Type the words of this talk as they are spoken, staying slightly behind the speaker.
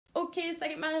Okay,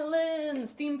 second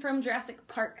violins, theme from Jurassic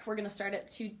Park. We're gonna start it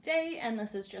today, and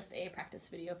this is just a practice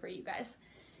video for you guys.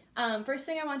 First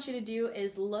thing I want you to do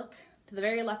is look to the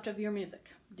very left of your music.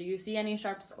 Do you see any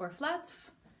sharps or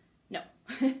flats? No.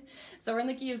 So we're in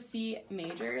the key of C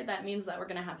major. That means that we're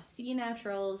gonna have C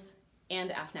naturals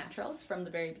and F naturals from the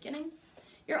very beginning.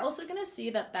 You're also gonna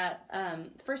see that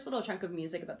first little chunk of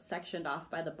music that's sectioned off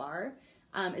by the bar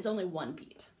is only one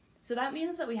beat. So that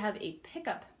means that we have a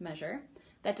pickup measure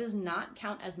that does not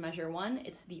count as measure one.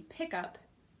 It's the pickup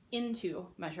into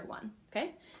measure one,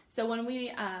 okay? So when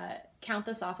we count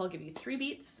this off, I'll give you 3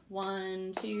 beats.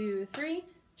 1, 2, 3,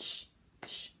 sh,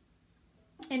 sh.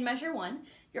 In measure one,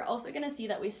 you're also gonna see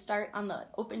that we start on the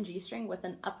open G string with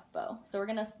an up bow. So we're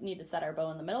gonna need to set our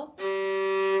bow in the middle.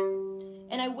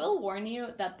 And I will warn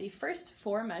you that the first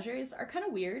 4 measures are kind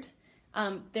of weird.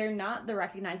 They're not the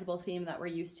recognizable theme that we're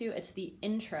used to. It's the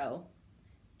intro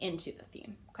into the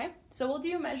theme, okay? So we'll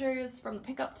do measures from the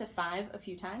pickup to 5 a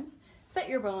few times. Set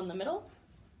your bow in the middle.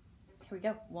 Here we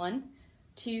go. 1,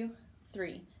 2,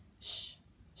 3. Sh,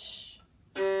 sh.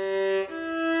 F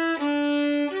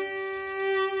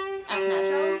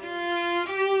natural.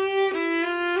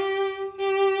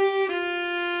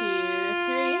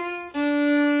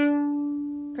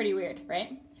 2, 3. Pretty weird,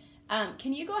 right?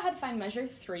 Can you go ahead and find measure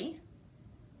 3?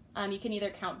 You can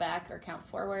either count back or count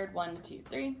forward. 1, 2,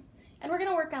 3. And we're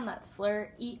gonna work on that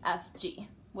slur E, F, G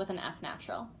with an F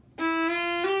natural.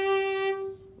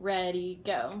 Ready,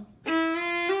 go.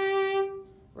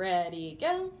 Ready,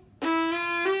 go.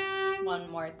 One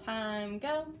more time,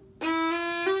 go.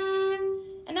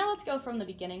 And now let's go from the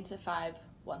beginning to 5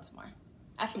 once more.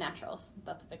 F naturals,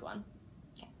 that's a big one.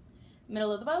 Okay.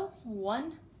 Middle of the bow.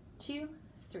 1, 2,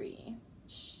 3.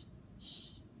 Shh, shh.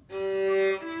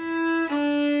 2,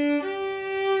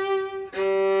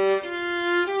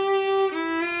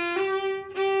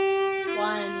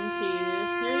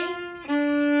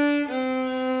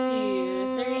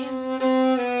 3.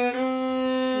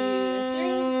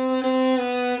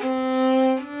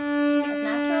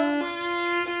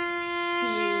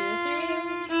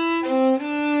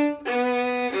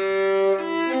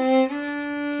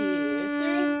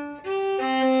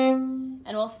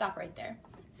 And we'll stop right there.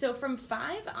 So from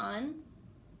 5 on,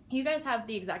 you guys have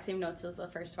the exact same notes as the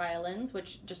first violins,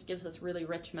 which just gives this really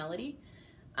rich melody.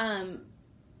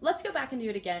 Let's go back and do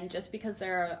it again, just because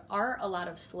there are a lot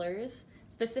of slurs.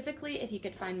 Specifically, if you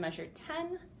could find measure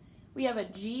 10, we have a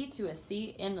G to a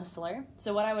C in the slur.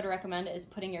 So what I would recommend is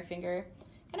putting your finger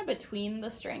kind of between the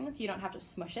strings. You don't have to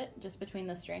smush it, just between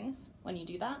the strings when you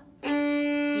do that.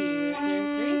 2, 3.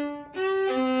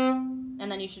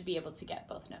 And then you should be able to get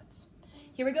both notes.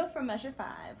 Here we go from measure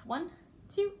 5. 1,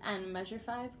 2, and measure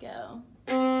 5, go.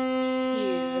 2, 3.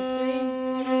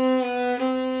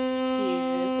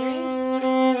 2, 3.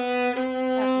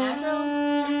 F natural.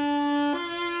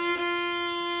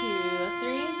 2,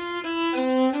 3.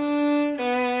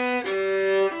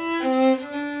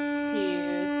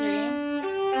 2, 3.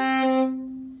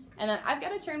 And then I've got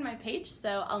to turn my page,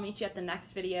 so I'll meet you at the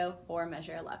next video for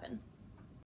measure 11.